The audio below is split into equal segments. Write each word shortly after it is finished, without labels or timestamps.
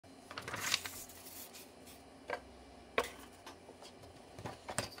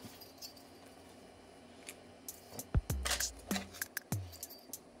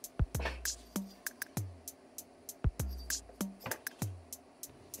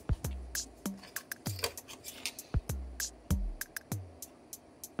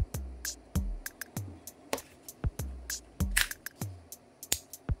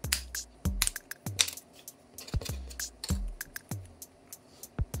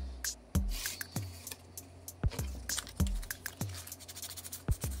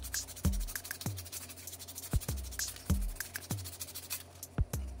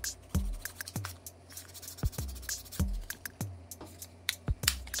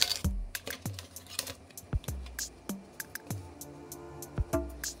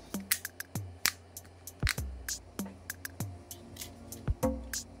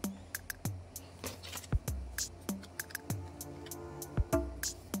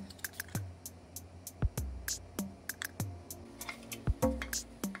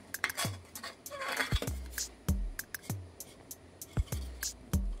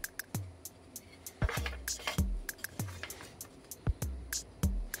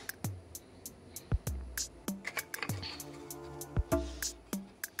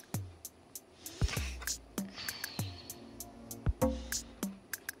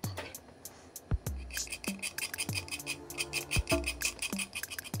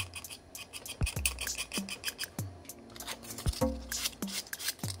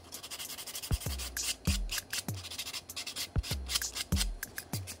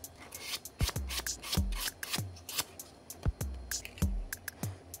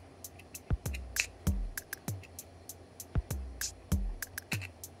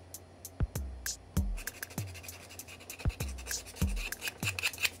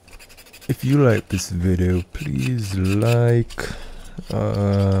If you like this video, please like,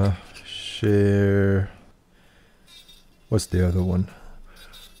 share, what's the other one?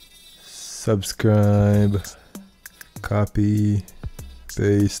 Subscribe, copy,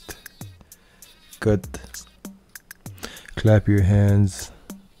 paste, cut, clap your hands,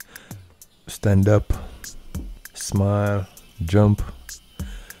 stand up, smile, jump,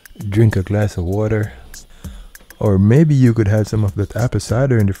 drink a glass of water. Or maybe you could have some of that apple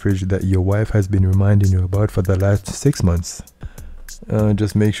cider in the fridge that your wife has been reminding you about for the last 6 months.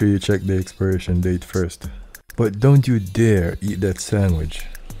 Just make sure you check the expiration date first. But don't you dare eat that sandwich.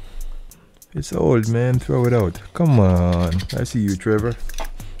 It's old, man. Throw it out. Come on. I see you, Trevor.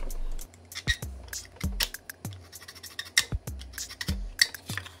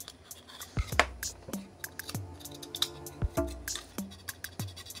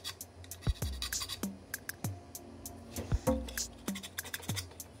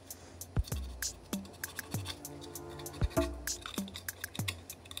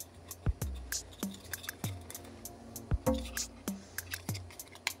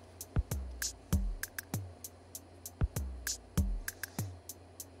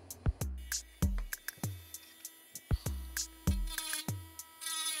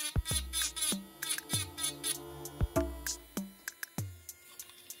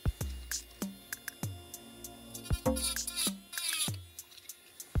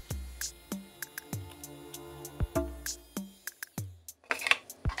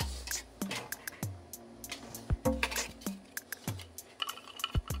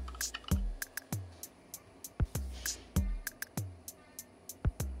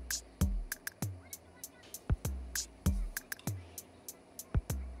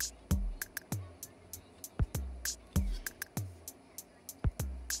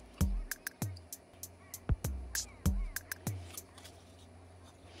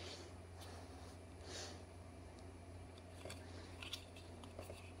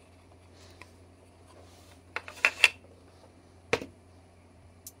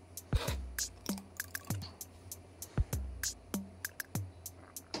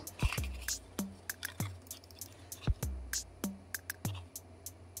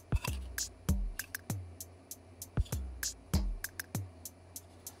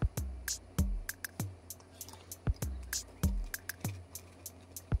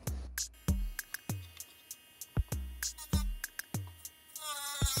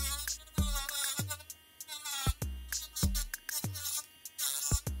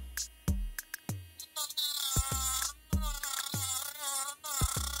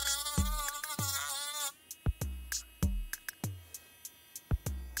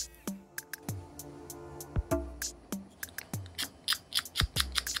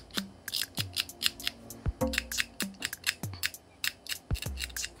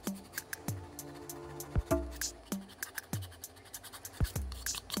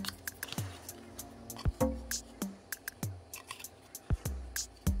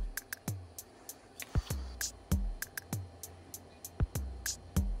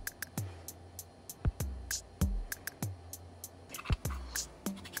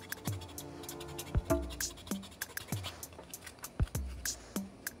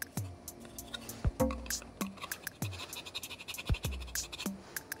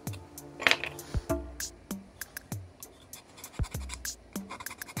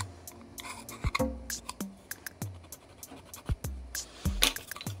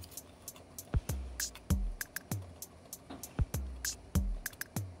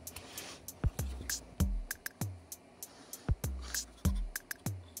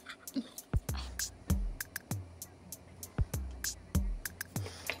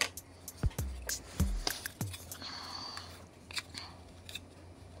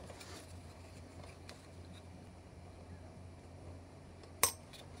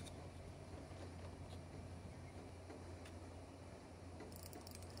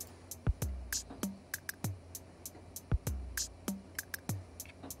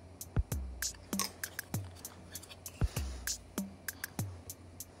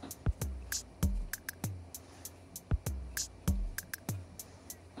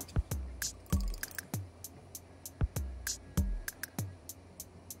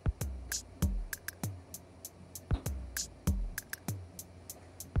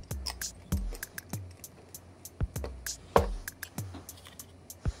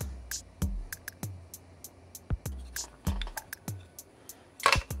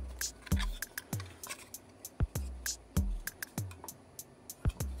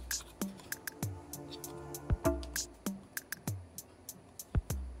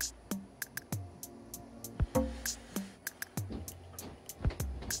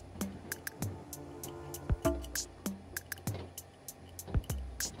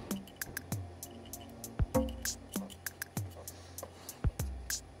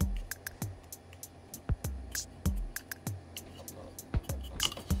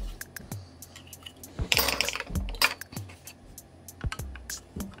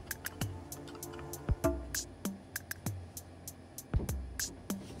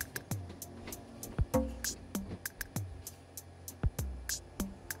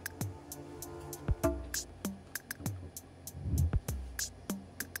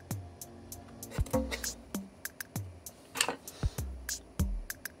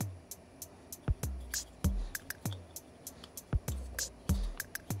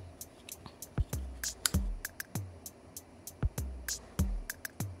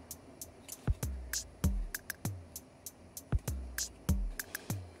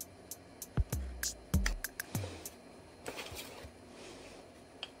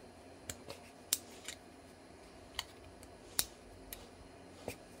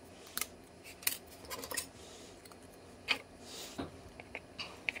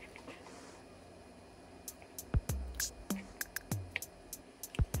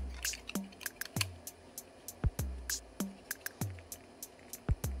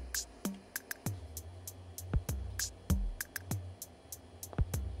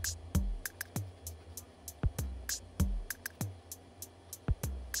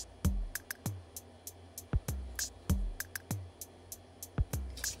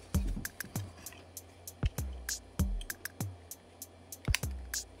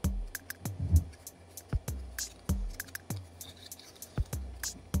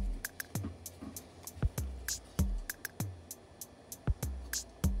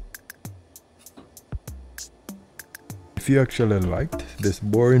 If you actually liked this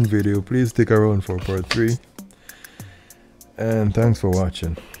boring video, please stick around for part 3. And thanks for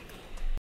watching.